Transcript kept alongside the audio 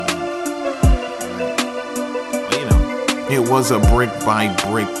It was a brick by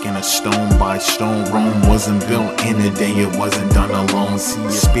brick and a stone by stone. Rome wasn't built in a day, it wasn't done alone. See,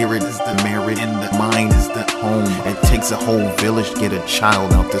 spirit is the merit and the mind is the home. It takes a whole village to get a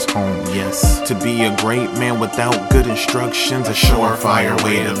child out this home. Yes, to be a great man without good instructions, a surefire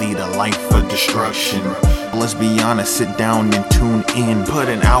way to lead a life of destruction. Let's be honest, sit down and tune in. Put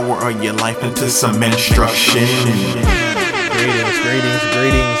an hour of your life into some instruction.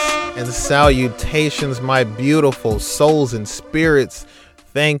 Greetings, and salutations, my beautiful souls and spirits.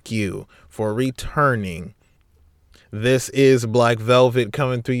 Thank you for returning. This is Black Velvet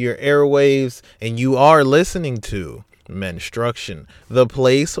coming through your airwaves, and you are listening to Menstruction, the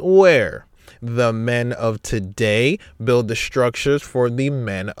place where the men of today build the structures for the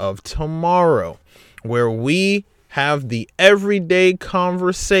men of tomorrow, where we have the everyday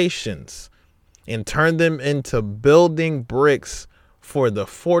conversations and turn them into building bricks for the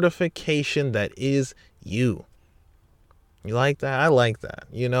fortification that is you. You like that? I like that.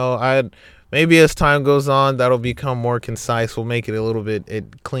 You know, maybe as time goes on, that'll become more concise. We'll make it a little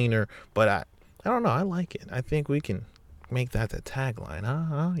bit cleaner, but I don't know. I like it. I think we can make that the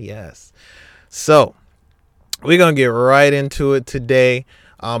tagline. Yes. So we're going to get right into it today.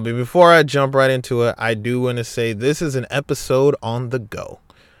 But before I jump right into it, I do want to say this is an episode on the go,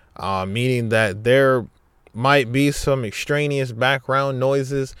 meaning that there might be some extraneous background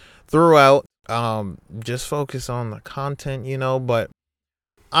noises throughout. Just focus on the content, but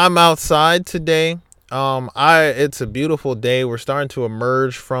I'm outside today. It's a beautiful day. We're starting to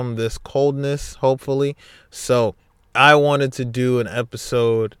emerge from this coldness, hopefully. So I wanted to do an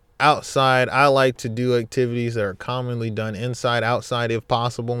episode outside. I like to do activities that are commonly done inside, outside, if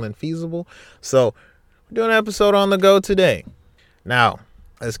possible and feasible. So we're doing an episode on the go today. Now,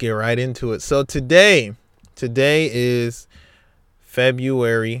 let's get right into it. So today is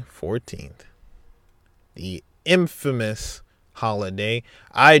February 14th, the infamous holiday.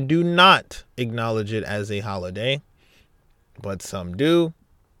 I do not acknowledge it as a holiday, but some do,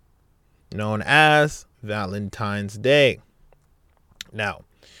 known as Valentine's Day. Now,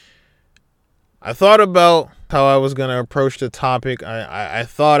 I thought about how I was going to approach the topic. I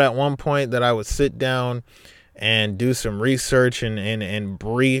thought at one point that I would sit down and do some research and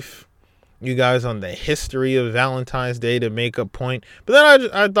brief you guys on the history of Valentine's Day to make a point. But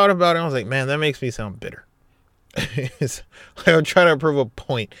then I thought about it and I was like, man, that makes me sound bitter. I'm trying to prove a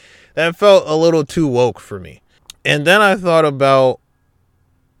point. That felt a little too woke for me. And then I thought about,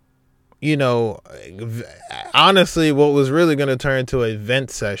 honestly, what was really going to turn into a vent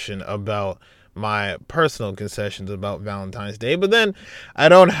session about my personal concessions about Valentine's Day. But then I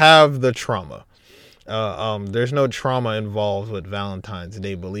don't have the trauma. There's no trauma involved with Valentine's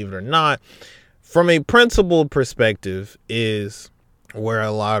Day, believe it or not. From a principled perspective is where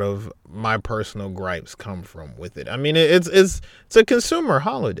a lot of my personal gripes come from with it. I mean, it's a consumer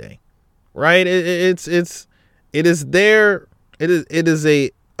holiday, right? It is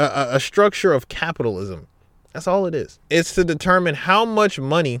a structure of capitalism. That's all it is. It's to determine how much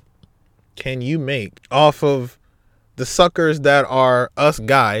money can you make off of the suckers that are us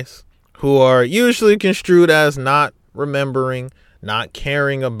guys, who are usually construed as not remembering, not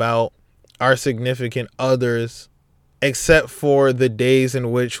caring about our significant others, except for the days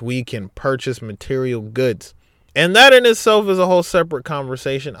in which we can purchase material goods. And that in itself is a whole separate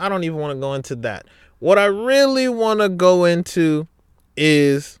conversation. I don't even want to go into that. What I really want to go into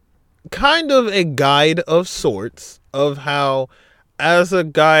is kind of a guide of sorts of how, as a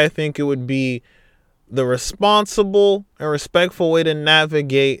guy, I think it would be the responsible and respectful way to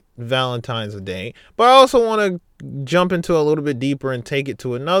navigate Valentine's Day. But I also want to jump into a little bit deeper and take it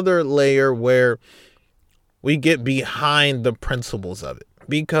to another layer where we get behind the principles of it.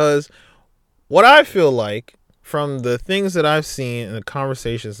 Because what I feel like from the things that I've seen and the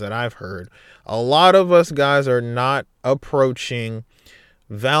conversations that I've heard, a lot of us guys are not approaching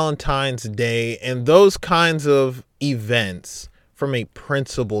Valentine's Day and those kinds of events from a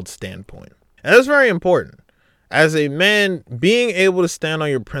principled standpoint. And that's very important. As a man, being able to stand on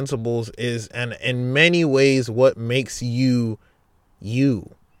your principles is, and in many ways, what makes you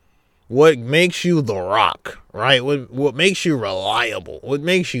you. What makes you the rock, right? What makes you reliable, what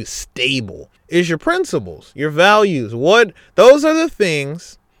makes you stable is your principles, your values. Those are the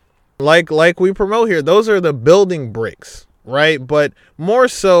things like we promote here. Those are the building bricks, right? But more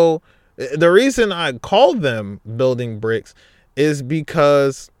so, the reason I call them building bricks is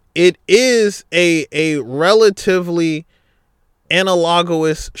because it is a relatively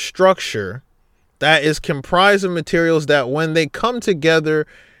analogous structure that is comprised of materials that when they come together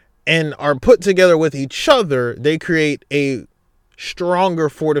and are put together with each other, they create a stronger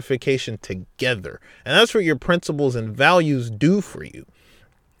fortification together. And that's what your principles and values do for you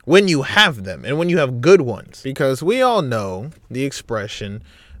when you have them and when you have good ones. Because we all know the expression,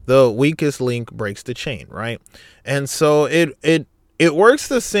 the weakest link breaks the chain, right? And so it works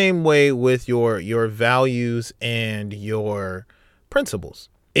the same way with your values and your principles.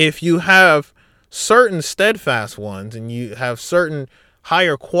 If you have certain steadfast ones and you have certain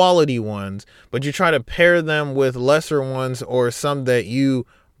higher quality ones, but you try to pair them with lesser ones or some that you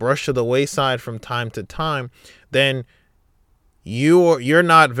brush to the wayside from time to time, then you're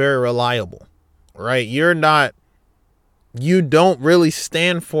not very reliable, right? You don't really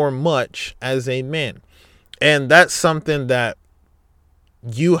stand for much as a man. And that's something that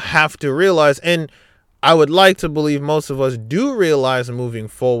you have to realize. And I would like to believe most of us do realize moving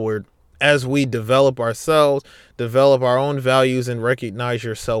forward as we develop ourselves, develop our own values, and recognize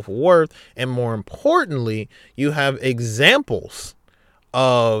your self-worth. And more importantly, you have examples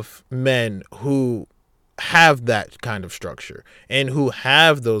of men who have that kind of structure and who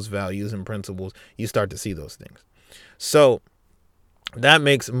have those values and principles. You start to see those things. So that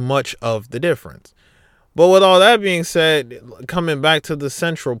makes much of the difference. But with all that being said, coming back to the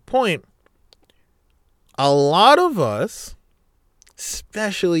central point, a lot of us,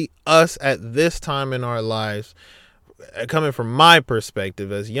 especially us at this time in our lives, coming from my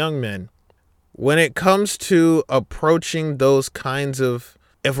perspective as young men, when it comes to approaching those kinds of,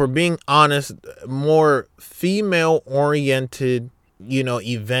 if we're being honest, more female oriented,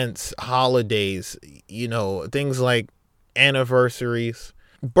 events, holidays, things like anniversaries,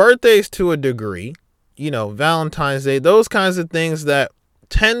 birthdays to a degree, Valentine's Day, those kinds of things that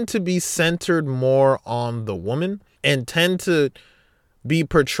tend to be centered more on the woman and tend to be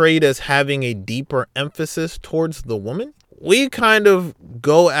portrayed as having a deeper emphasis towards the woman. We kind of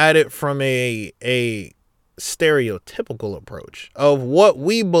go at it from a stereotypical approach of what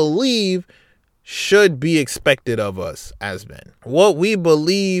we believe should be expected of us as men, what we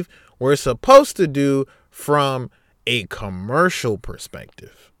believe we're supposed to do from a commercial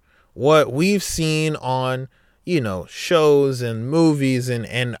perspective, what we've seen on shows and movies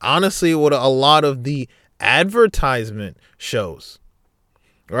and honestly what a lot of the advertisement shows.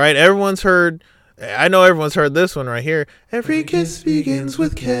 Right? I know everyone's heard this one right here. Every kiss begins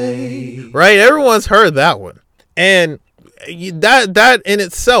with K. Right? Everyone's heard that one. And that in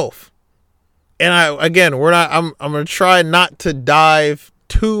itself. And I'm going to try not to dive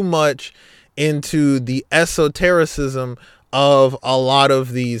too much into the esotericism of a lot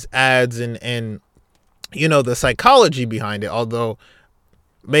of these ads and the psychology behind it. Although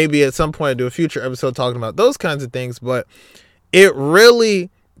maybe at some point I do a future episode talking about those kinds of things, but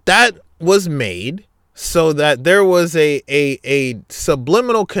that was made so that there was a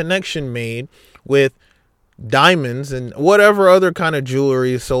subliminal connection made with diamonds and whatever other kind of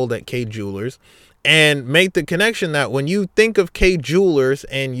jewelry is sold at K Jewelers, and make the connection that when you think of K Jewelers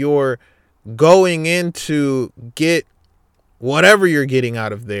and you're going in to get whatever you're getting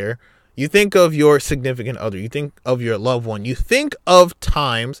out of there, you think of your significant other, you think of your loved one, you think of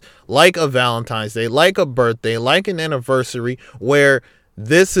times like a Valentine's Day, like a birthday, like an anniversary, where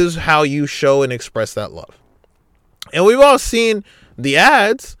this is how you show and express that love. And we've all seen the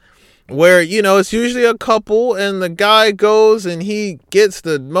ads where, it's usually a couple and the guy goes and he gets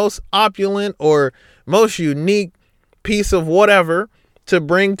the most opulent or most unique piece of whatever to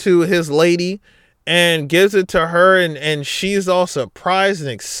bring to his lady and gives it to her, and she's all surprised and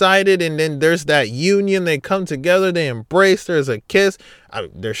excited, and then there's that union. They come together, they embrace, there's a kiss.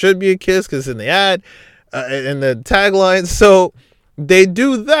 There should be a kiss because in the ad, in the tagline. So they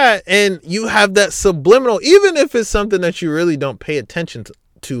do that, and you have that subliminal, even if it's something that you really don't pay attention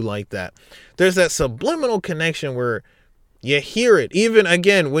to like that. There's that subliminal connection where you hear it. Even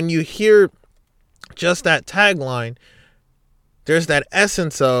again, when you hear just that tagline, there's that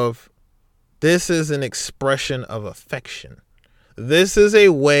essence of, this is an expression of affection. This is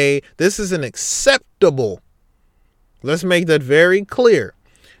an acceptable. Let's make that very clear.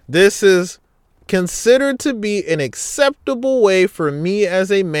 This is considered to be an acceptable way for me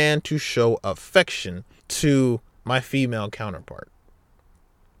as a man to show affection to my female counterpart.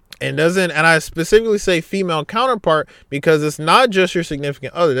 And I specifically say female counterpart because it's not just your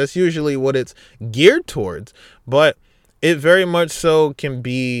significant other. That's usually what it's geared towards, but it very much so can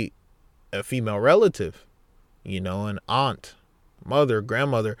be a female relative, an aunt, mother,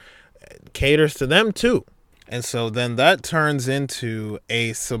 grandmother, caters to them too. And so then that turns into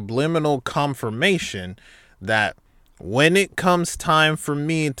a subliminal confirmation that when it comes time for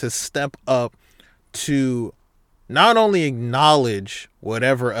me to step up to not only acknowledge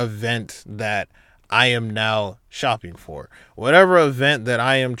whatever event that I am now shopping for. Whatever event that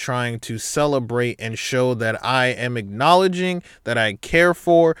I am trying to celebrate and show that I am acknowledging, that I care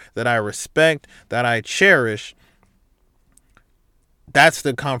for, that I respect, that I cherish, that's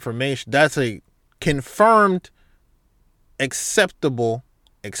the confirmation. That's a confirmed, acceptable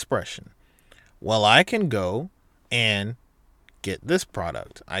expression. Well, I can go and get this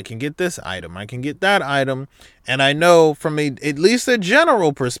product. I can get this item. I can get that item. And I know from at least a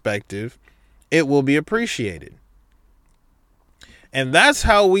general perspective, it will be appreciated. And that's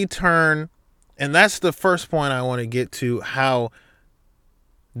how we turn. And that's the first point I want to get to, how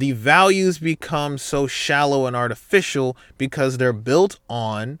the values become so shallow and artificial because they're built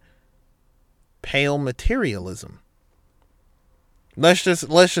on pale materialism. Let's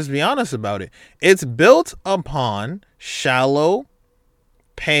just be honest about it. It's built upon shallow,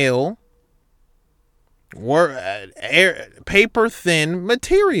 pale, paper thin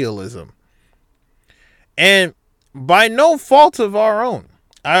materialism. And by no fault of our own.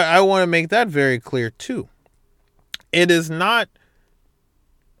 I want to make that very clear too. It is not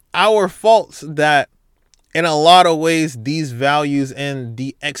our fault that in a lot of ways these values and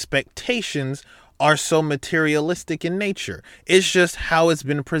the expectations are so materialistic in nature. It's just how it's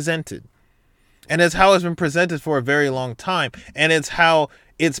been presented. And it's how it's been presented for a very long time. And it's how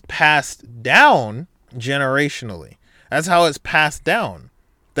it's passed down generationally. That's how it's passed down.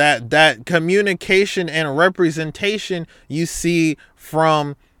 That communication and representation you see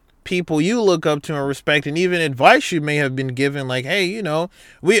from people you look up to and respect, and even advice you may have been given, like, hey,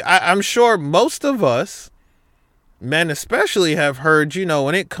 I'm sure most of us, men especially, have heard,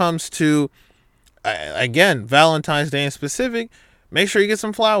 when it comes to, again, Valentine's Day in specific, make sure you get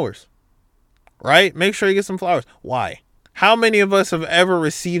some flowers, right? Make sure you get some flowers. Why? How many of us have ever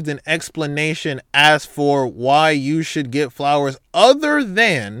received an explanation as for why you should get flowers other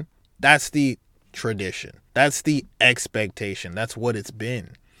than that's the tradition? That's the expectation. That's what it's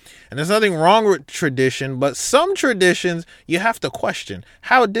been. And there's nothing wrong with tradition, but some traditions you have to question.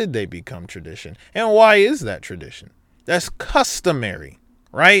 How did they become tradition? And why is that tradition? That's customary,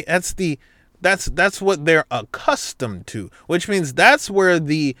 right? That's what they're accustomed to, which means that's where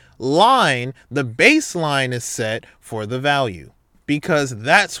the baseline is set for the value, because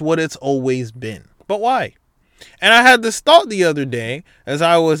that's what it's always been. But why? And I had this thought the other day as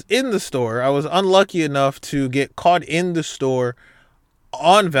I was in the store. I was unlucky enough to get caught in the store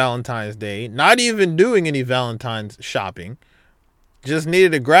on Valentine's Day, not even doing any Valentine's shopping. Just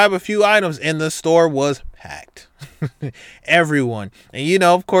needed to grab a few items, and the store was packed. Everyone. And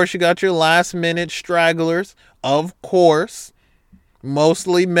of course, you got your last minute stragglers, of course,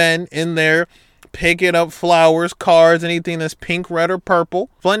 mostly men in there picking up flowers, cards, anything that's pink, red, or purple.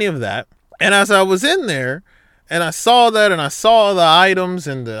 Plenty of that. And as I was in there and I saw that, and I saw the items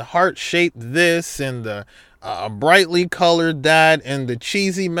and the heart-shaped this and the brightly colored that and the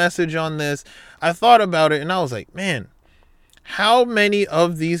cheesy message on this, I thought about it and I was like, man, how many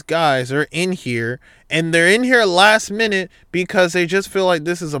of these guys are in here, and they're in here last minute because they just feel like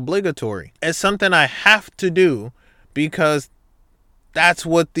this is obligatory. It's something I have to do because that's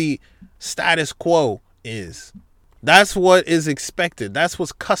what the status quo is. That's what is expected. That's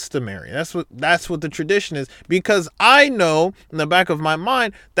what's customary. That's what the tradition is, because I know in the back of my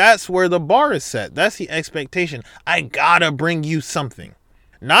mind, that's where the bar is set. That's the expectation. I gotta bring you something.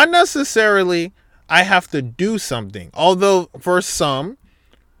 Not necessarily I have to do something. Although for some,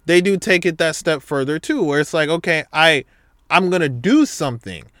 they do take it that step further too, where it's like, okay, I'm going to do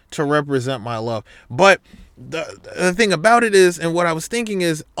something to represent my love. But the thing about it is, and what I was thinking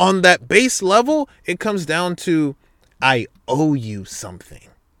is, on that base level, it comes down to, I owe you something.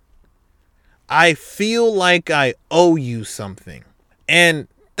 I feel like I owe you something. And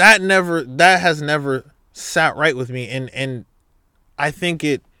that has never sat right with me. And I think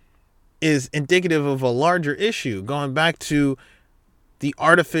it is indicative of a larger issue, going back to the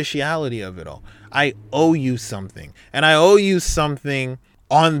artificiality of it all. I owe you something, and I owe you something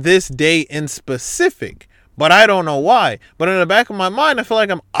on this day in specific, but I don't know why. But in the back of my mind, I feel like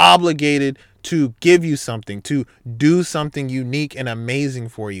I'm obligated to give you something, to do something unique and amazing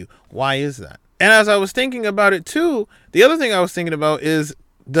for you. Why is that? And as I was thinking about it too, the other thing I was thinking about is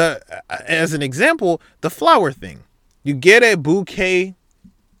as an example, the flower thing. You get a bouquet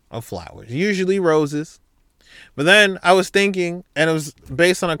of flowers, usually roses. But then I was thinking, and it was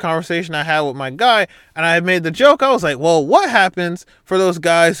based on a conversation I had with my guy, and I had made the joke. I was like, well, what happens for those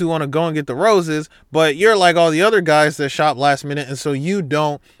guys who want to go and get the roses, but you're like all the other guys that shop last minute, and so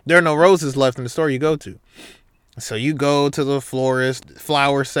there are no roses left in the store you go to. So you go to the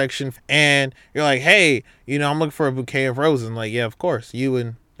flower section, and you're like, hey, I'm looking for a bouquet of roses. And like, yeah, of course, you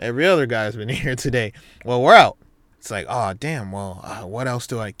and Every other guy's been here today. Well, we're out. It's like, oh, damn, well, what else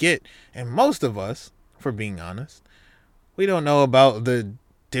do I get? And most of us, for being honest, we don't know about the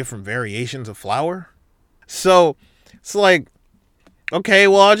different variations of flour. So it's like, okay,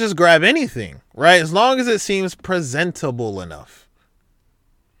 well, I'll just grab anything, right? As long as it seems presentable enough.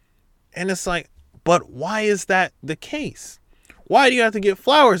 And it's like, but why is that the case? Why do you have to get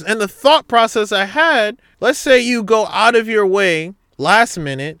flowers? And the thought process I had, let's say you go out of your way last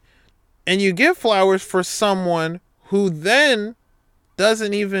minute and you get flowers for someone who then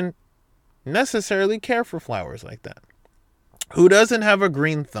doesn't even necessarily care for flowers like that, who doesn't have a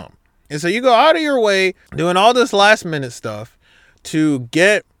green thumb. And so you go out of your way doing all this last minute stuff to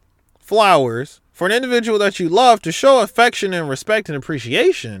get flowers for an individual that you love to show affection and respect and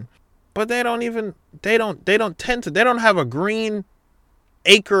appreciation, but they don't have a green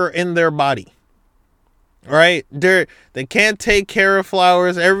acre in their body. Right? They can't take care of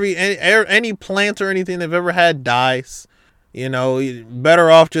flowers. Any plant or anything they've ever had dies. You know, you're better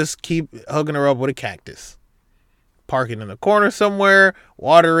off just keep hooking her up with a cactus. Park it in the corner somewhere,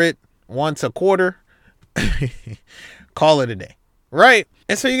 water it once a quarter, call it a day. Right?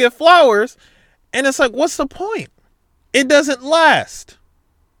 And so you get flowers, and it's like, what's the point? It doesn't last.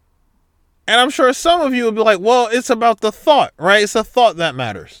 And I'm sure some of you will be like, well, it's about the thought, right? It's the thought that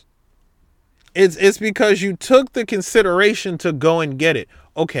matters. It's because you took the consideration to go and get it.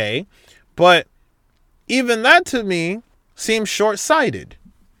 Okay, but even that to me seems short-sighted,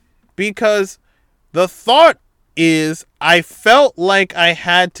 because the thought is, I felt like I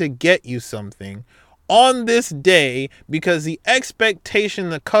had to get you something on this day because the expectation,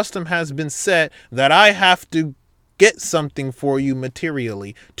 the custom has been set that I have to get something for you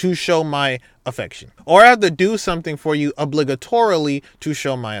materially to show my affection, or I have to do something for you obligatorily to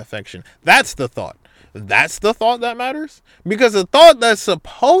show my affection. That's the thought. That's the thought that matters, because the thought that's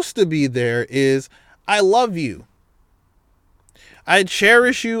supposed to be there is, I love you. I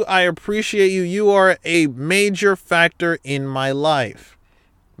cherish you. I appreciate you. You are a major factor in my life.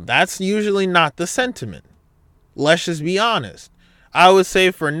 That's usually not the sentiment. Let's just be honest. I would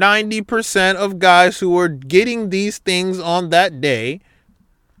say for 90% of guys who are getting these things on that day,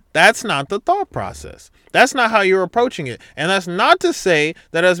 that's not the thought process. That's not how you're approaching it. And that's not to say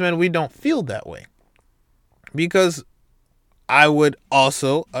that as men, we don't feel that way. Because I would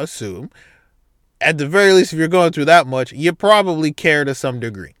also assume, at the very least, if you're going through that much, you probably care to some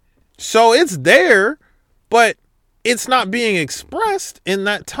degree. So it's there, but it's not being expressed in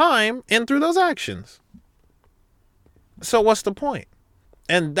that time and through those actions. So what's the point?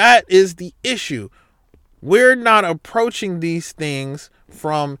 And that is the issue. We're not approaching these things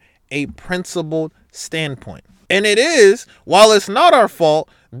from a principled standpoint. And it is, while it's not our fault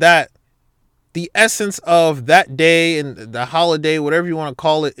that the essence of that day and the holiday, whatever you want to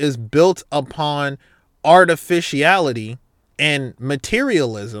call it, is built upon artificiality and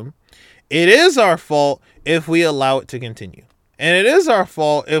materialism, it is our fault if we allow it to continue. And it is our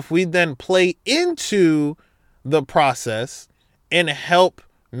fault if we then play into the process and help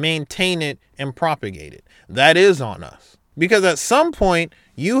maintain it and propagate it. That is on us. Because at some point,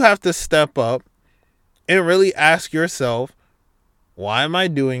 you have to step up and really ask yourself, why am I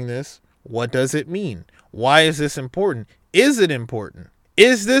doing this? What does it mean? Why is this important? Is it important?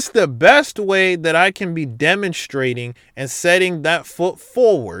 Is this the best way that I can be demonstrating and setting that foot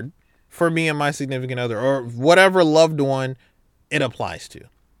forward for me and my significant other, or whatever loved one it applies to?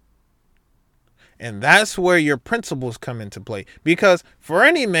 And that's where your principles come into play. Because for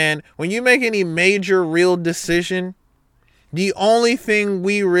any man, when you make any major real decision, the only thing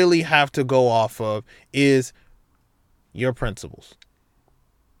we really have to go off of is your principles.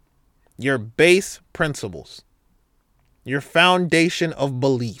 Your base principles. Your foundation of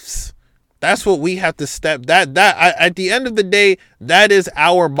beliefs. That's what we have to step. At the end of the day, that is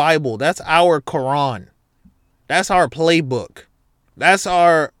our Bible. That's our Quran. That's our playbook. That's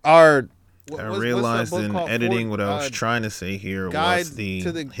our I realized in editing what I was trying to say here was the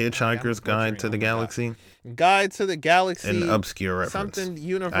Hitchhiker's Guide to the Galaxy. Guide to the Galaxy. An obscure reference. Something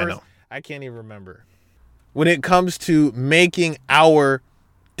universe. I know. I can't even remember. When it comes to making our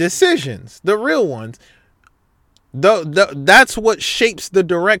decisions, the real ones, that's what shapes the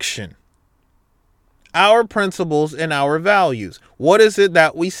direction. Our principles and our values. What is it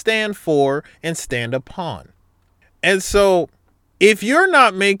that we stand for and stand upon? And so, if you're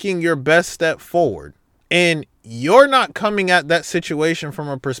not making your best step forward and you're not coming at that situation from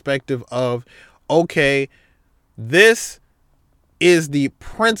a perspective of, okay, this is the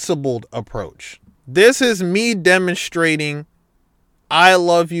principled approach. This is me demonstrating I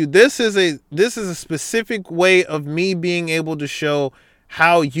love you. This is a specific way of me being able to show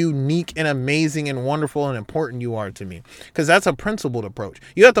how unique and amazing and wonderful and important you are to me. Because that's a principled approach.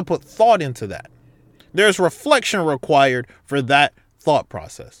 You have to put thought into that. There's reflection required for that thought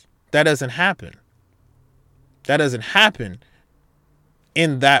process. That doesn't happen. That doesn't happen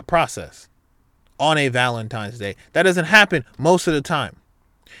in that process on a Valentine's Day. That doesn't happen most of the time.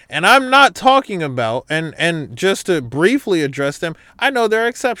 And I'm not talking about, and just to briefly address them, I know there are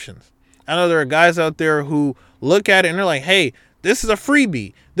exceptions. I know there are guys out there who look at it and they're like, hey, this is a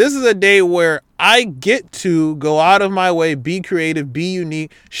freebie. This is a day where I get to go out of my way, be creative, be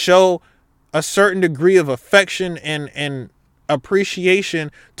unique, show a certain degree of affection and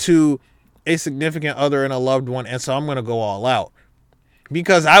appreciation to a significant other and a loved one. And so I'm going to go all out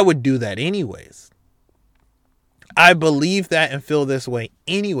because I would do that anyways. I believe that and feel this way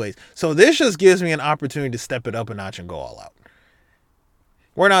anyways. So this just gives me an opportunity to step it up a notch and go all out.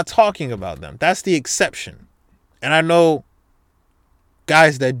 We're not talking about them. That's the exception. And I know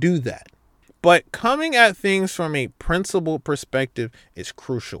guys that do that. But coming at things from a principled perspective is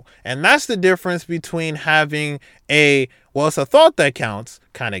crucial. And that's the difference between having it's a thought that counts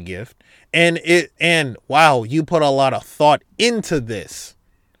kind of gift and wow, you put a lot of thought into this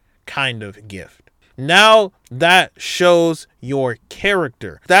kind of gift. Now that shows your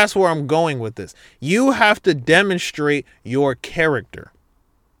character. That's where I'm going with this. You have to demonstrate your character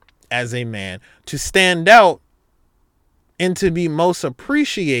as a man to stand out and to be most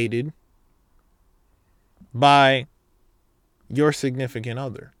appreciated by your significant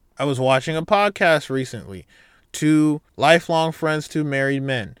other. I was watching a podcast recently, 2 lifelong friends, 2 married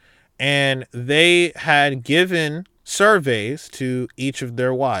men, and they had given surveys to each of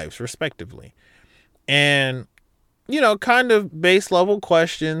their wives respectively. And, kind of base level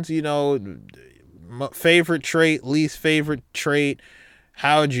questions, favorite trait, least favorite trait.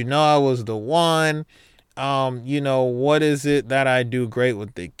 How'd you know I was the one? What is it that I do great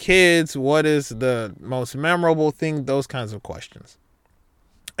with the kids? What is the most memorable thing? Those kinds of questions.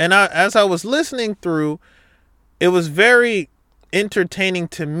 And as I was listening through, it was very entertaining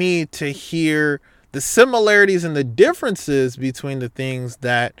to me to hear the similarities and the differences between the things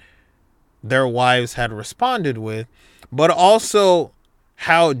that their wives had responded with, but also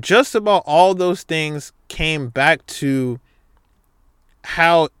how just about all those things came back to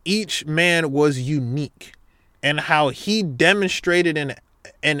how each man was unique and how he demonstrated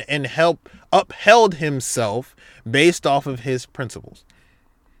and upheld himself based off of his principles.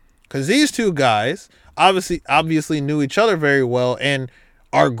 Because these 2 guys obviously knew each other very well and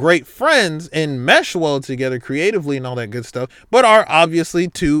are great friends and mesh well together creatively and all that good stuff, but are obviously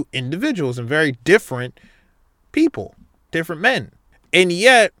 2 individuals and very different people, different men. And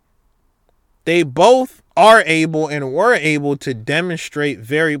yet they both are able and were able to demonstrate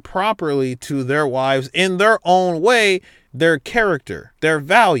very properly to their wives in their own way, their character, their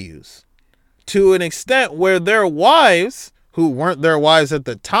values, to an extent where their wives, who weren't their wives at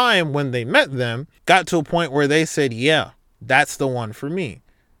the time when they met them, got to a point where they said, yeah, that's the one for me.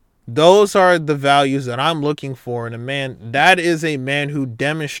 Those are the values that I'm looking for in a man. That is a man who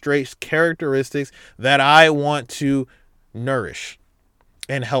demonstrates characteristics that I want to nourish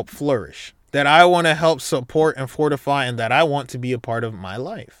and help flourish, that I want to help support and fortify, and that I want to be a part of my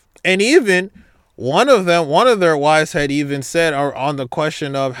life. And even one of their wives had even said, or on the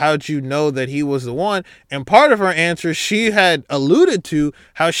question of how'd you know that he was the one, and part of her answer, she had alluded to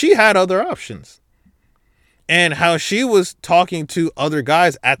how she had other options. And how she was talking to other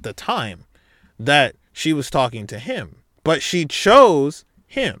guys at the time that she was talking to him. But she chose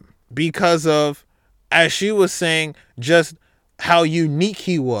him because of, as she was saying, just how unique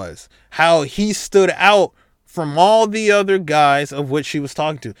he was. How he stood out from all the other guys of which she was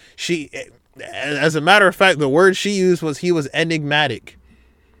talking to. As a matter of fact, the word she used was he was enigmatic.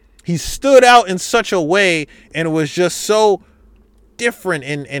 He stood out in such a way and was just so different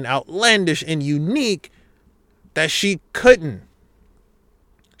and outlandish and unique that she could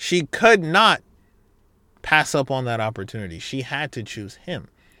not pass up on that opportunity. She had to choose him.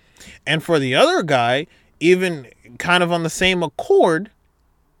 And for the other guy, even kind of on the same accord,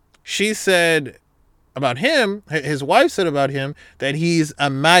 she said about him, his wife said about him, that he's a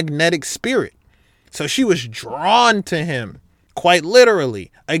magnetic spirit. So she was drawn to him, quite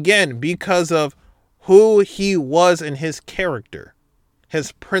literally, again, because of who he was and his character,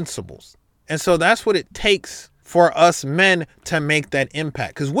 his principles. And so that's what it takes for us men to make that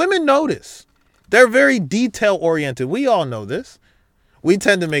impact. Because women notice. They're very detail oriented. We all know this. We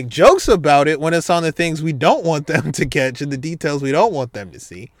tend to make jokes about it when it's on the things we don't want them to catch and the details we don't want them to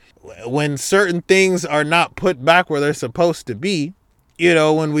see. When certain things are not put back where they're supposed to be,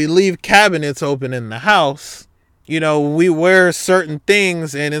 when we leave cabinets open in the house, We wear certain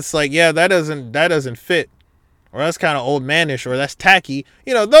things and it's like, yeah, that doesn't fit. Or that's kind of old manish, or that's tacky.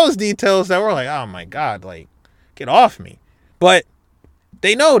 Those details that we're like, oh my God, like, get off me. But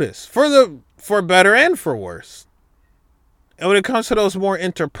they notice for better and for worse. And when it comes to those more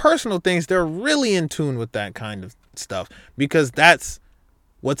interpersonal things, they're really in tune with that kind of stuff because that's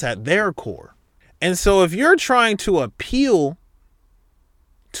what's at their core. And so if you're trying to appeal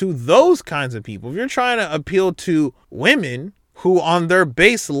to those kinds of people, if you're trying to appeal to women who on their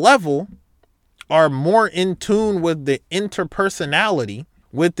base level are more in tune with the interpersonality,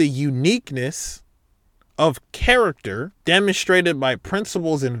 with the uniqueness of character demonstrated by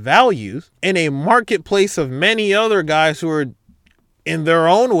principles and values in a marketplace of many other guys who are in their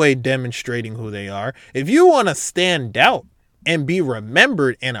own way demonstrating who they are. If you want to stand out and be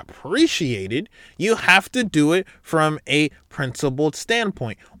remembered and appreciated, you have to do it from a principled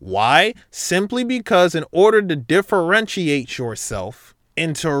standpoint. Why? Simply because in order to differentiate yourself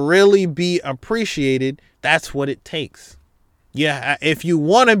and to really be appreciated, that's what it takes. Yeah, if you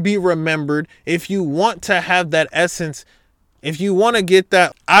want to be remembered, if you want to have that essence, if you want to get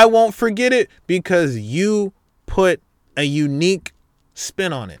that, I won't forget it because you put a unique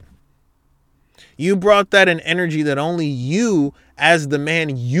spin on it. You brought that an energy that only you, as the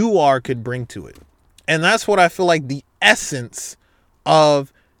man you are, could bring to it. And that's what I feel like the essence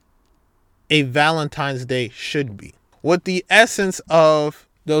of a Valentine's Day should be. What the essence of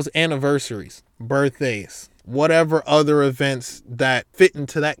those anniversaries, birthdays, whatever other events that fit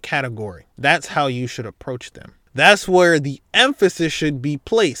into that category. That's how you should approach them. That's where the emphasis should be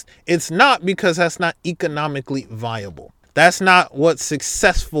placed. It's not because that's not economically viable. That's not what's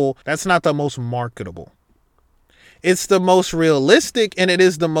successful. That's not the most marketable. It's the most realistic and it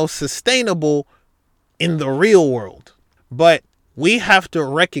is the most sustainable in the real world. But we have to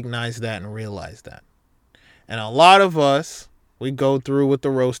recognize that and realize that. And a lot of us, we go through with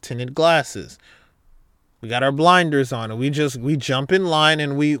the rose-tinted glasses. We got our blinders on and we jump in line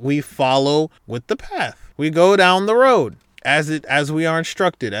and we follow with the path. We go down the road as we are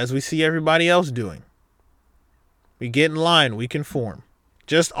instructed, as we see everybody else doing. We get in line, we conform.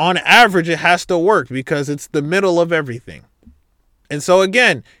 Just on average, it has to work because it's the middle of everything. And so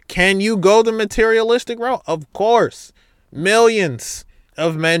again, can you go the materialistic route? Of course. Millions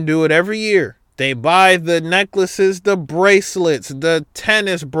of men do it every year. They buy the necklaces, the bracelets, the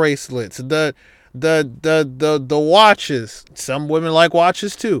tennis bracelets, the watches. Some women like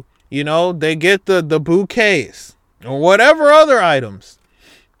watches too. They get the bouquets or whatever other items.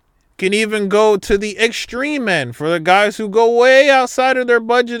 Can even go to the extreme end for the guys who go way outside of their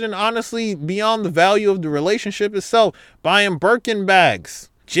budget and honestly beyond the value of the relationship itself, buying Birkin bags,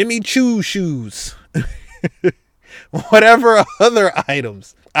 Jimmy Choo shoes, whatever other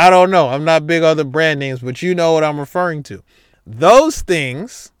items. I don't know. I'm not big on the brand names, but you know what I'm referring to. Those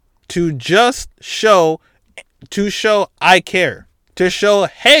things to just show I care. To show,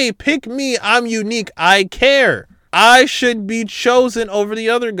 hey, pick me. I'm unique. I care. I should be chosen over the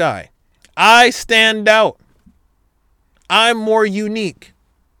other guy. I stand out. I'm more unique.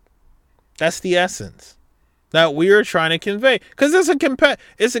 That's the essence that we are trying to convey. Because it's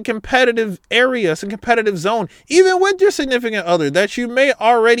a competitive area. It's a competitive zone. Even with your significant other that you may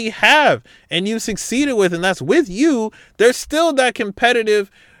already have and you've succeeded with, and that's with you, there's still that competitive.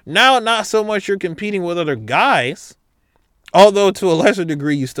 Now, not so much you're competing with other guys, although to a lesser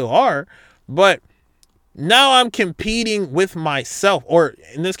degree you still are, but now I'm competing with myself, or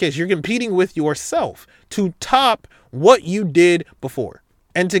in this case, you're competing with yourself to top what you did before.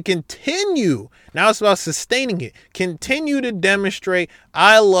 And to continue, now it's about sustaining it. Continue to demonstrate,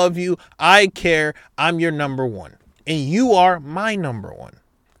 I love you, I care, I'm your number one, and you are my number one.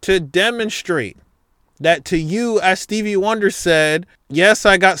 To demonstrate that to you, as Stevie Wonder said, yes,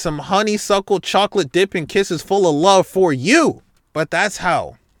 I got some honeysuckle chocolate dip and kisses full of love for you. But that's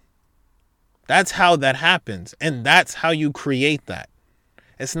how that happens. And that's how you create that.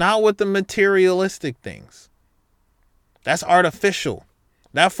 It's not with the materialistic things. That's artificial.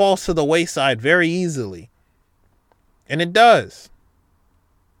 That falls to the wayside very easily. And it does.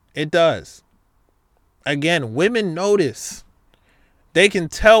 It does. Again, women notice. They can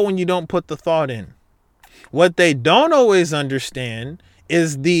tell when you don't put the thought in. What they don't always understand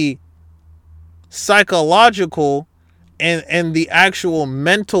is the psychological and the actual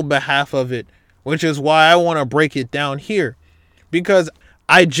mental behalf of it, which is why I want to break it down here. Because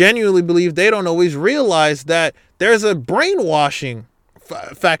I genuinely believe they don't always realize that there's a brainwashing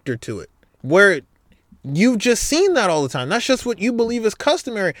factor to it, where you've just seen that all the time. That's just what you believe is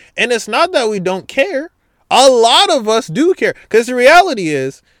customary. And it's not that we don't care. A lot of us do care. Because the reality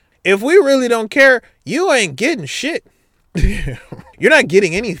is, if we really don't care, you ain't getting shit. You're not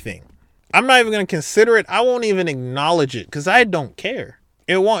getting anything. I'm not even going to consider it. I won't even acknowledge it because I don't care.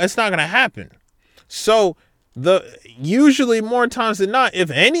 It's not going to happen. So usually more times than not, if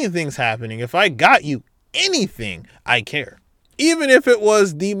anything's happening, if I got you anything, I care. Even if it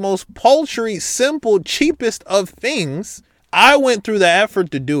was the most paltry, simple, cheapest of things, I went through the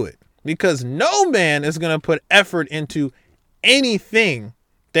effort to do it because no man is going to put effort into anything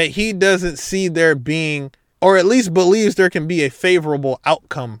that he doesn't see there being, or at least believes there can be a favorable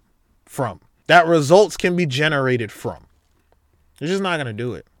outcome from, that results can be generated from. They're just not going to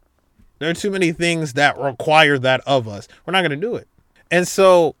do it. There are too many things that require that of us. We're not going to do it. And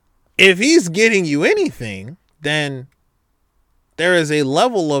so if he's getting you anything, then there is a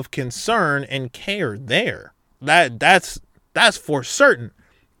level of concern and care there. That's for certain.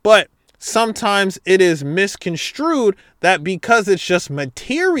 But sometimes it is misconstrued that because it's just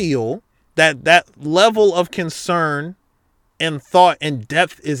material, that level of concern and thought and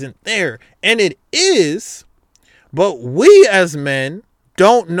depth isn't there. And it is, but we as men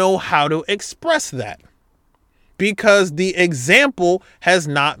don't know how to express that because the example has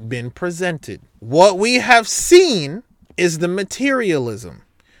not been presented. What we have seen is the materialism,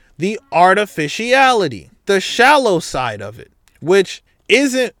 the artificiality, the shallow side of it, which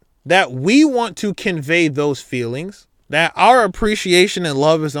isn't that we want to convey those feelings, that our appreciation and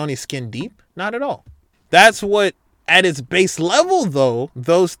love is only skin deep. Not at all. That's what, at its base level, though,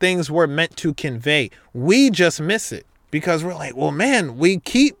 those things were meant to convey. We just miss it because we're like, well, man, we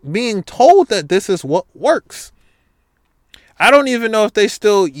keep being told that this is what works. I don't even know if they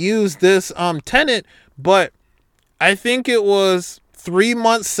still use this tenet, but I think it was 3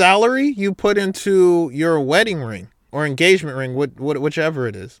 months salary you put into your wedding ring or engagement ring, whichever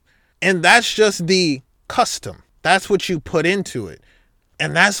it is. And that's just the custom. That's what you put into it.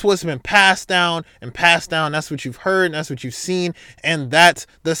 And that's what's been passed down and passed down. That's what you've heard. And that's what you've seen. And that's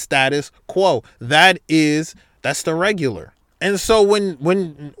the status quo. That's the regular. And so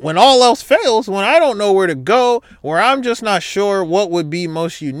when all else fails, when I don't know where to go, or I'm just not sure what would be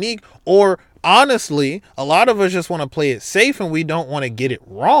most unique, or honestly, a lot of us just want to play it safe and we don't want to get it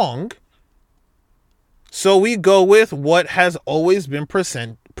wrong. So we go with what has always been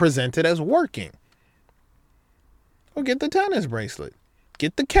presented as working. Well, get the tennis bracelet.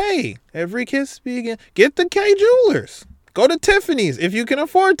 Get the K. Every kiss begin. Get the K jewelers. Go to Tiffany's if you can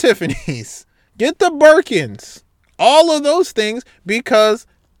afford Tiffany's. Get the Birkins. All of those things, because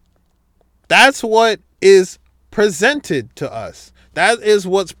that's what is presented to us. That is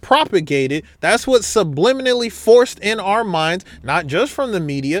what's propagated. That's what's subliminally forced in our minds, not just from the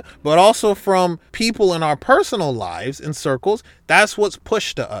media, but also from people in our personal lives and circles. That's what's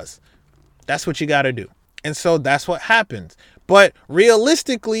pushed to us. That's what you got to do. And so that's what happens. But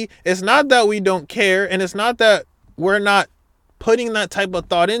realistically, it's not that we don't care, and it's not that we're not putting that type of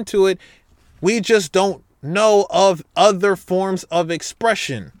thought into it. We just don't know of other forms of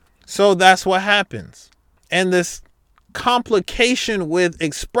expression. So that's what happens. And this complication with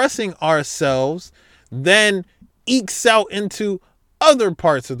expressing ourselves then ekes out into other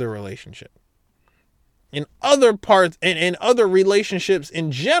parts of the relationship. In other parts and in other relationships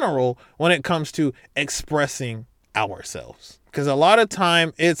in general when it comes to expressing ourselves. Because a lot of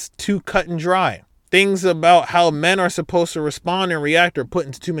time it's too cut and dry. Things about how men are supposed to respond and react are put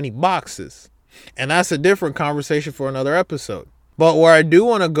into too many boxes. And that's a different conversation for another episode. But where I do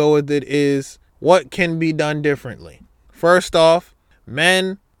want to go with it is what can be done differently. First off,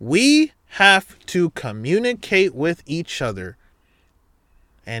 men, we have to communicate with each other.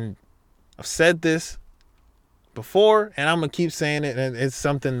 And I've said this before, and I'm going to keep saying it, and it's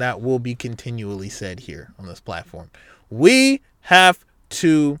something that will be continually said here on this platform. We have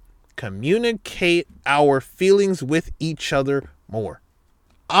to communicate our feelings with each other more.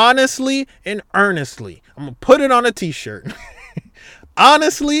 Honestly and earnestly. I'm going to put it on a t-shirt.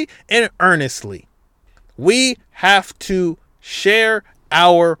 Honestly and earnestly. We have to share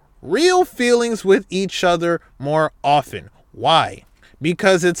our real feelings with each other more often. Why?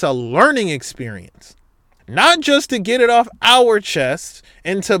 Because it's a learning experience. Not just to get it off our chest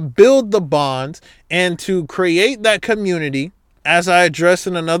and to build the bonds and to create that community, as I addressed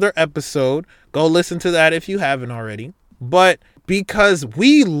in another episode. Go listen to that if you haven't already. But because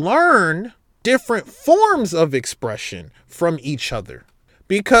we learn different forms of expression from each other.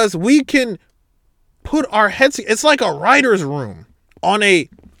 Because we can put our heads, it's like a writer's room on a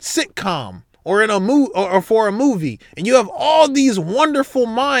sitcom or in a movie or for a movie, and you have all these wonderful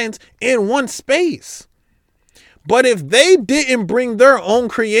minds in one space. But if they didn't bring their own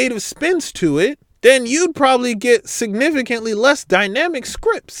creative spins to it, then you'd probably get significantly less dynamic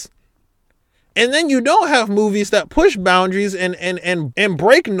scripts. And then you don't have movies that push boundaries and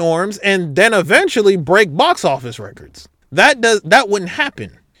break norms and then eventually break box office records. That wouldn't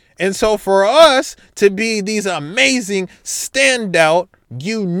happen. And so for us to be these amazing, standout,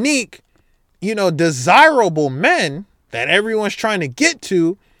 unique, desirable men that everyone's trying to get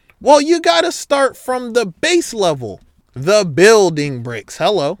to, well, you got to start from the base level. The building bricks.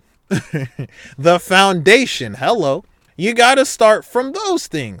 Hello. The foundation. Hello. You got to start from those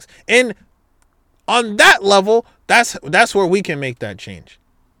things. And on that level, that's where we can make that change.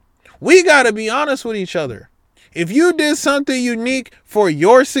 We got to be honest with each other. If you did something unique for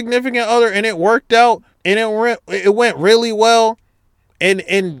your significant other and it worked out and it went really well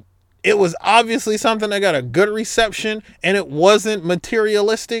and it was obviously something that got a good reception and it wasn't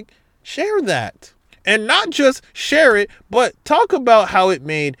materialistic, share that. And not just share it, but talk about how it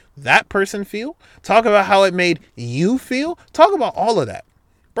made that person feel. Talk about how it made you feel. Talk about all of that.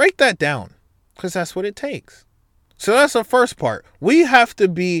 Break that down. Because that's what it takes. So that's the first part. We have to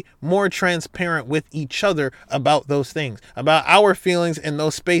be more transparent with each other about those things, about our feelings in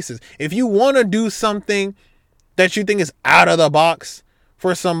those spaces. If you want to do something that you think is out of the box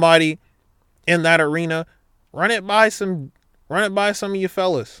for somebody in that arena, run it by some of your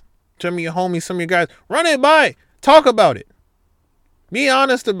fellas, some of your homies, some of your guys. Run it by. Talk about it. Be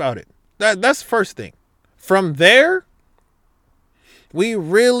honest about it. That's the first thing. From there, we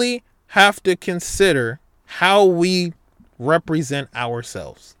really have to consider how we represent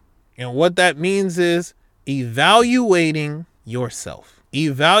ourselves. And what that means is evaluating yourself,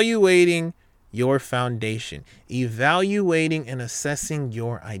 evaluating your foundation, evaluating and assessing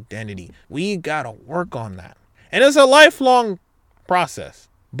your identity. We got to work on that. And it's a lifelong process,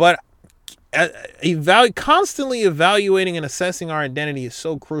 but constantly evaluating and assessing our identity is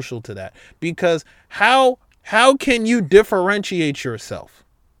so crucial to that, because how can you differentiate yourself?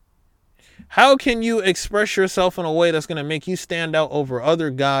 How can you express yourself in a way that's going to make you stand out over other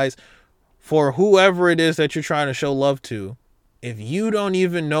guys for whoever it is that you're trying to show love to if you don't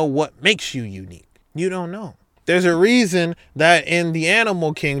even know what makes you unique? You don't know. There's a reason that in the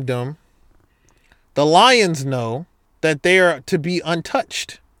animal kingdom, the lions know that they are to be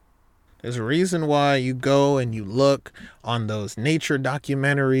untouched. There's a reason why you go and you look on those nature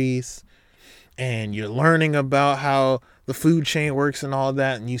documentaries and you're learning about how the food chain works and all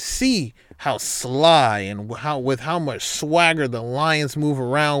that, and you see how sly and with how much swagger the lions move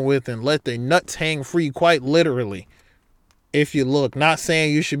around with and let their nuts hang free, quite literally. If you look, not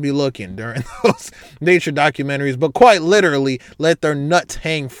saying you should be looking during those nature documentaries, but quite literally let their nuts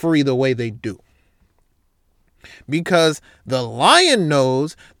hang free the way they do. Because the lion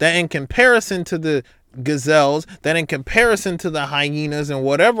knows that in comparison to the gazelles, that in comparison to the hyenas and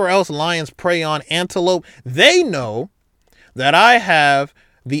whatever else lions prey on, antelope, they know that I have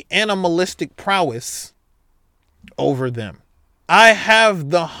the animalistic prowess over them. I have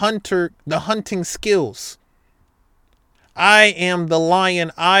the hunting skills. I am the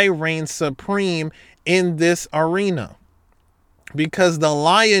lion. I reign supreme in this arena. Because the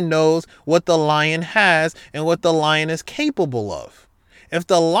lion knows what the lion has and what the lion is capable of. If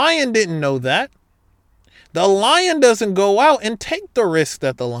the lion didn't know that, the lion doesn't go out and take the risk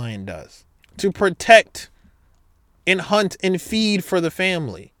that the lion does to protect and hunt and feed for the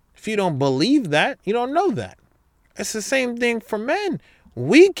family. If you don't believe that, you don't know that. It's the same thing for men.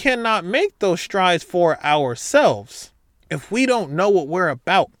 We cannot make those strides for ourselves if we don't know what we're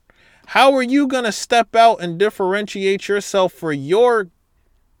about. How are you going to step out and differentiate yourself for your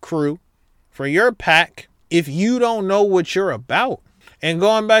crew, for your pack, if you don't know what you're about? And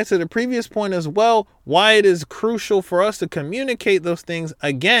going back to the previous point as well, why it is crucial for us to communicate those things,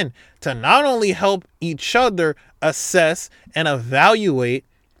 again, to not only help each other assess and evaluate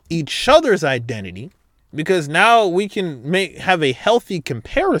each other's identity, because now we can have a healthy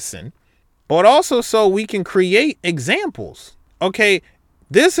comparison, but also so we can create examples. Okay,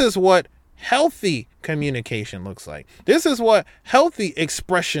 this is what healthy communication looks like. This is what healthy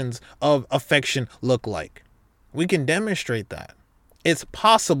expressions of affection look like. We can demonstrate that. It's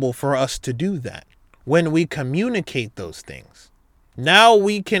possible for us to do that when we communicate those things. Now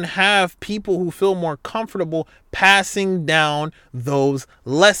we can have people who feel more comfortable passing down those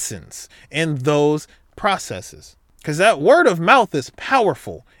lessons and those processes. Because that word of mouth is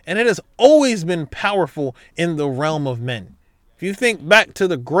powerful, and it has always been powerful in the realm of men. If you think back to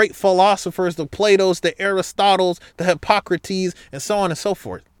the great philosophers, the Platos, the Aristotles, the Hippocrates, and so on and so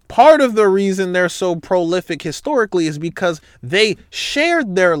forth, part of the reason they're so prolific historically is because they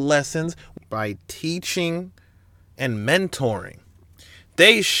shared their lessons by teaching and mentoring.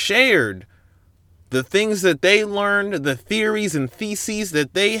 They shared The things that they learned, the theories and theses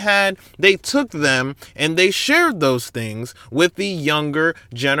that they had, they took them and they shared those things with the younger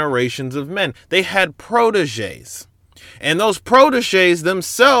generations of men. They had proteges. And those proteges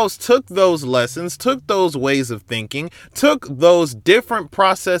themselves took those lessons, took those ways of thinking, took those different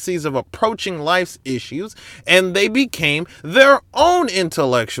processes of approaching life's issues, and they became their own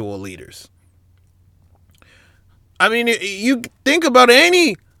intellectual leaders. I mean, you think about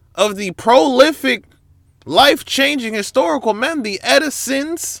any of the prolific, life-changing historical men, the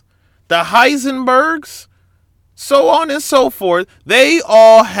Edisons, the Heisenbergs, so on and so forth, they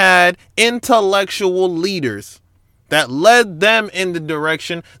all had intellectual leaders that led them in the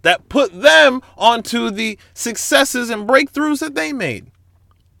direction that put them onto the successes and breakthroughs that they made.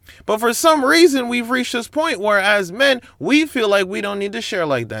 But for some reason, we've reached this point where as men, we feel like we don't need to share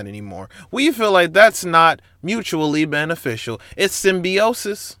like that anymore. We feel like that's not mutually beneficial. It's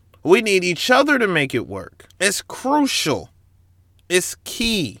symbiosis. We need each other to make it work. It's crucial. It's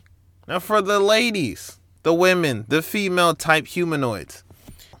key. Now for the ladies, the women, the female type humanoids,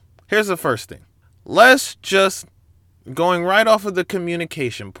 here's the first thing. Let's just, going right off of the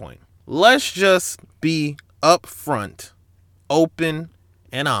communication point, let's just be upfront, open,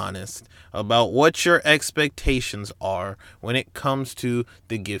 and honest about what your expectations are when it comes to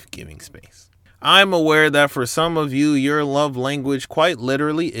the gift-giving space. I'm aware that for some of you, your love language quite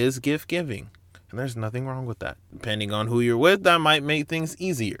literally is gift-giving. And there's nothing wrong with that. Depending on who you're with, that might make things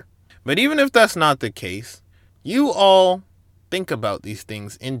easier. But even if that's not the case, you all think about these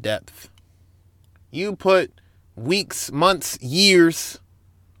things in depth. You put weeks, months, years,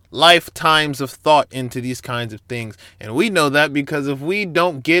 lifetimes of thought into these kinds of things. And we know that because if we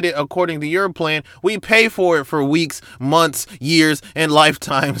don't get it according to your plan, we pay for it for weeks, months, years, and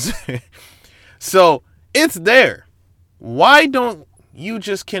lifetimes. So it's there. Why don't you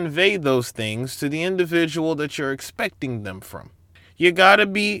just convey those things to the individual that you're expecting them from? You got to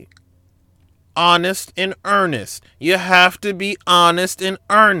be honest and earnest. You have to be honest and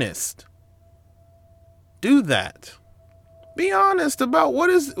earnest. Do that. Be honest about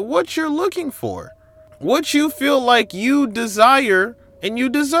what you're looking for, what you feel like you desire and you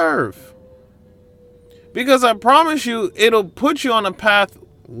deserve. Because I promise you, it'll put you on a path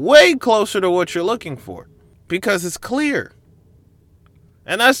way closer to what you're looking for because it's clear.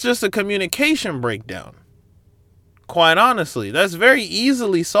 And that's just a communication breakdown. Quite honestly, that's very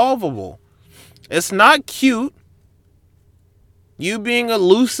easily solvable. It's not cute. You being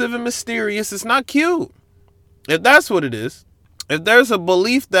elusive and mysterious, it's not cute. If that's what it is, if there's a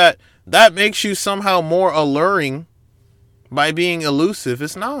belief that makes you somehow more alluring by being elusive,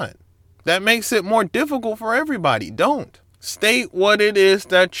 it's not. That makes it more difficult for everybody. Don't. State what it is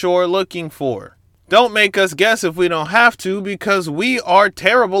that you're looking for. Don't make us guess if we don't have to, because we are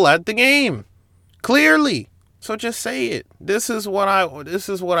terrible at the game. Clearly. So just say it. This is what I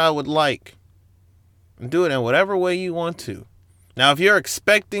would like. And do it in whatever way you want to. Now, if you're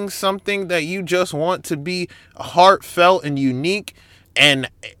expecting something that you just want to be heartfelt and unique and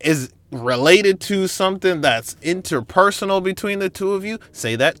is related to something that's interpersonal between the two of you,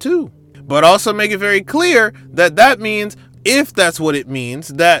 say that too. But also make it very clear that means, if that's what it means,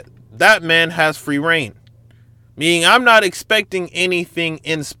 that man has free reign. Meaning I'm not expecting anything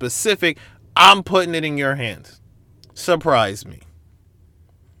in specific. I'm putting it in your hands. Surprise me.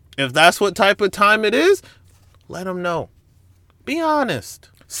 If that's what type of time it is, let them know. Be honest.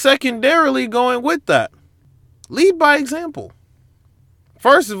 Secondarily, going with that, lead by example.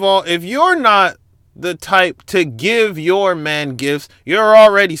 First of all, if you're not the type to give your man gifts, you're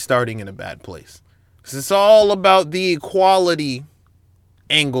already starting in a bad place. Because it's all about the equality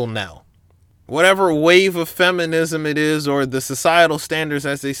angle now. Whatever wave of feminism it is, or the societal standards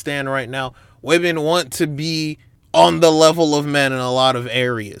as they stand right now, women want to be on the level of men in a lot of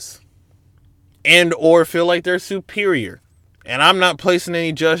areas. And or feel like they're superior. And I'm not placing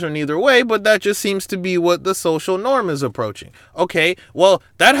any judgment either way, but that just seems to be what the social norm is approaching. Okay, well,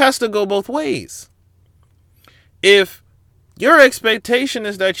 that has to go both ways. If your expectation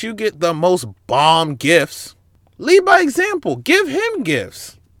is that you get the most bomb gifts, lead by example. Give him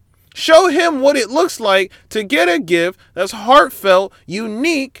gifts. Show him what it looks like to get a gift that's heartfelt,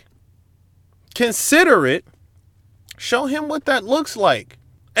 unique, considerate. Show him what that looks like.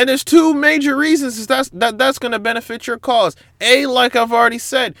 And there's two major reasons that's going to benefit your cause. A, like I've already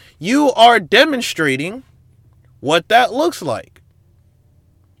said, you are demonstrating what that looks like.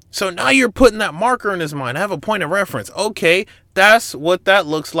 So now you're putting that marker in his mind. I have a point of reference. Okay, that's what that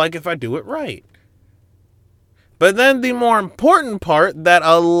looks like if I do it right. But then the more important part that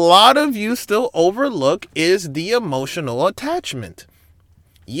a lot of you still overlook is the emotional attachment.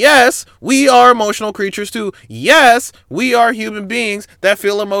 Yes, we are emotional creatures too. Yes, we are human beings that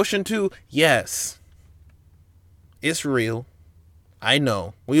feel emotion too. Yes, it's real. I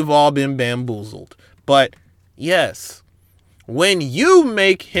know. We've all been bamboozled. But yes, when you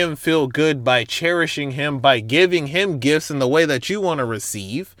make him feel good by cherishing him, by giving him gifts in the way that you want to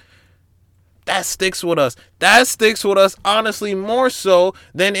receive, that sticks with us. That sticks with us, honestly, more so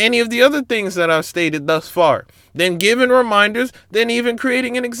than any of the other things that I've stated thus far. Than giving reminders, than even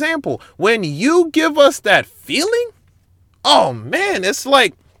creating an example. When you give us that feeling, oh man, it's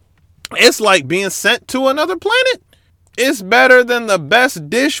like being sent to another planet. It's better than the best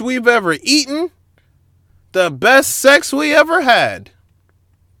dish we've ever eaten, the best sex we ever had,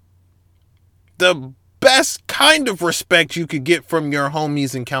 the best kind of respect you could get from your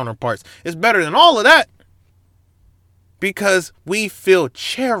homies and counterparts. It's better than all of that because we feel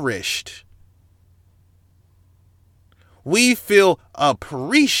cherished. We feel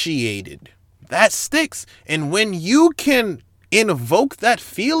appreciated. That sticks. And when you can invoke that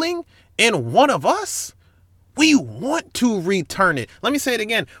feeling in one of us, we want to return it. Let me say it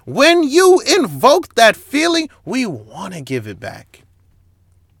again. When you invoke that feeling, we want to give it back.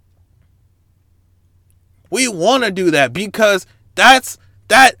 We want to do that because that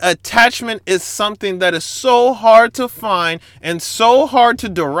attachment is something that is so hard to find and so hard to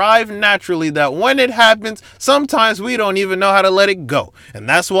derive naturally that when it happens, sometimes we don't even know how to let it go. And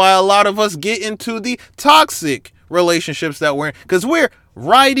that's why a lot of us get into the toxic relationships that we're in, because we're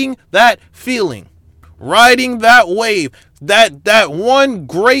riding that feeling, riding that wave, that one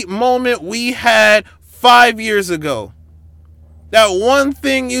great moment we had 5 years ago. That one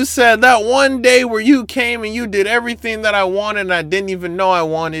thing you said, that one day where you came and you did everything that I wanted and I didn't even know I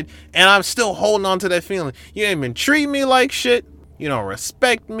wanted, and I'm still holding on to that feeling. You ain't even treat me like shit. You don't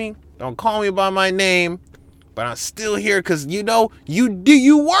respect me. Don't call me by my name. But I'm still here because you know you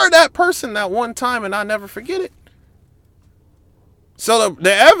were that person that one time and I'll never forget it. So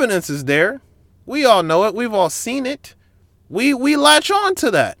the evidence is there. We all know it. We've all seen it. We latch on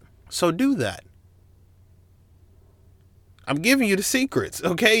to that. So do that. I'm giving you the secrets,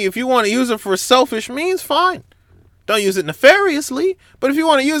 okay? If you want to use it for selfish means, fine. Don't use it nefariously. But if you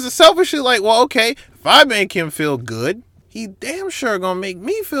want to use it selfishly, like, well, okay, if I make him feel good, he damn sure gonna make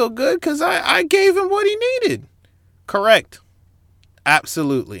me feel good because I gave him what he needed. Correct.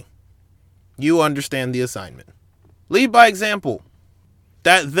 Absolutely. You understand the assignment. Lead by example.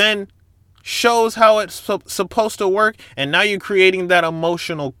 That then shows how it's supposed to work, and now you're creating that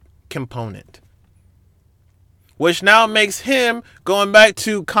emotional component. Which now makes him, going back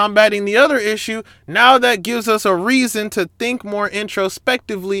to combating the other issue, now that gives us a reason to think more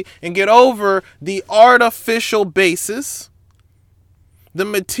introspectively and get over the artificial basis, the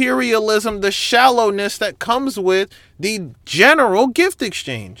materialism, the shallowness that comes with the general gift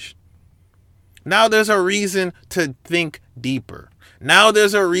exchange. Now there's a reason to think deeper. Now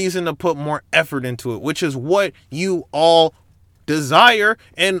there's a reason to put more effort into it, which is what you all desire,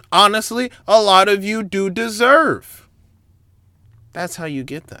 and honestly, a lot of you do deserve. That's how you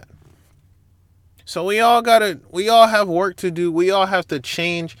get that. So we all have work to do. We all have to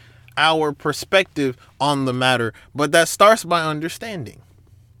change our perspective on the matter, but that starts by understanding.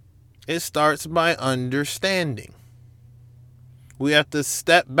 It starts by understanding. We have to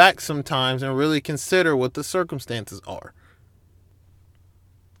step back sometimes and really consider what the circumstances are.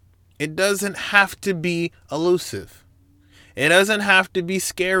 It doesn't have to be elusive. It doesn't have to be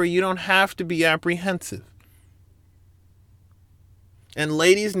scary. You don't have to be apprehensive. And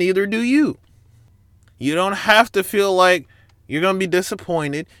ladies, neither do you. You don't have to feel like you're going to be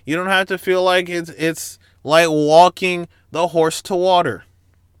disappointed. You don't have to feel like it's like walking the horse to water.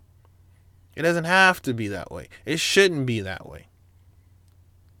 It doesn't have to be that way. It shouldn't be that way.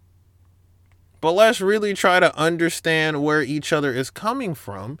 But let's really try to understand where each other is coming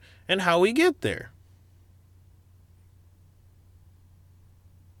from and how we get there.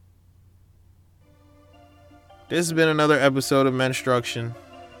 This has been another episode of Menstruction.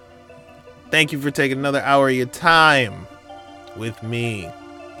 Thank you for taking another hour of your time with me.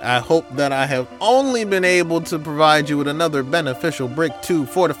 I hope that I have only been able to provide you with another beneficial brick to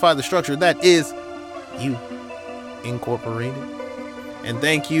fortify the structure that is you incorporated. And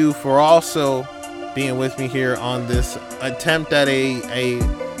thank you for also being with me here on this attempt at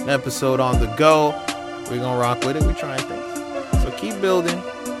an episode on the go. We're going to rock with it. We're trying things. So keep building.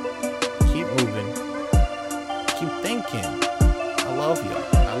 Keep moving. Keep thinking. I love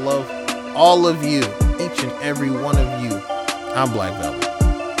y'all. I love all of you. Each and every one of you. I'm Black Velvet.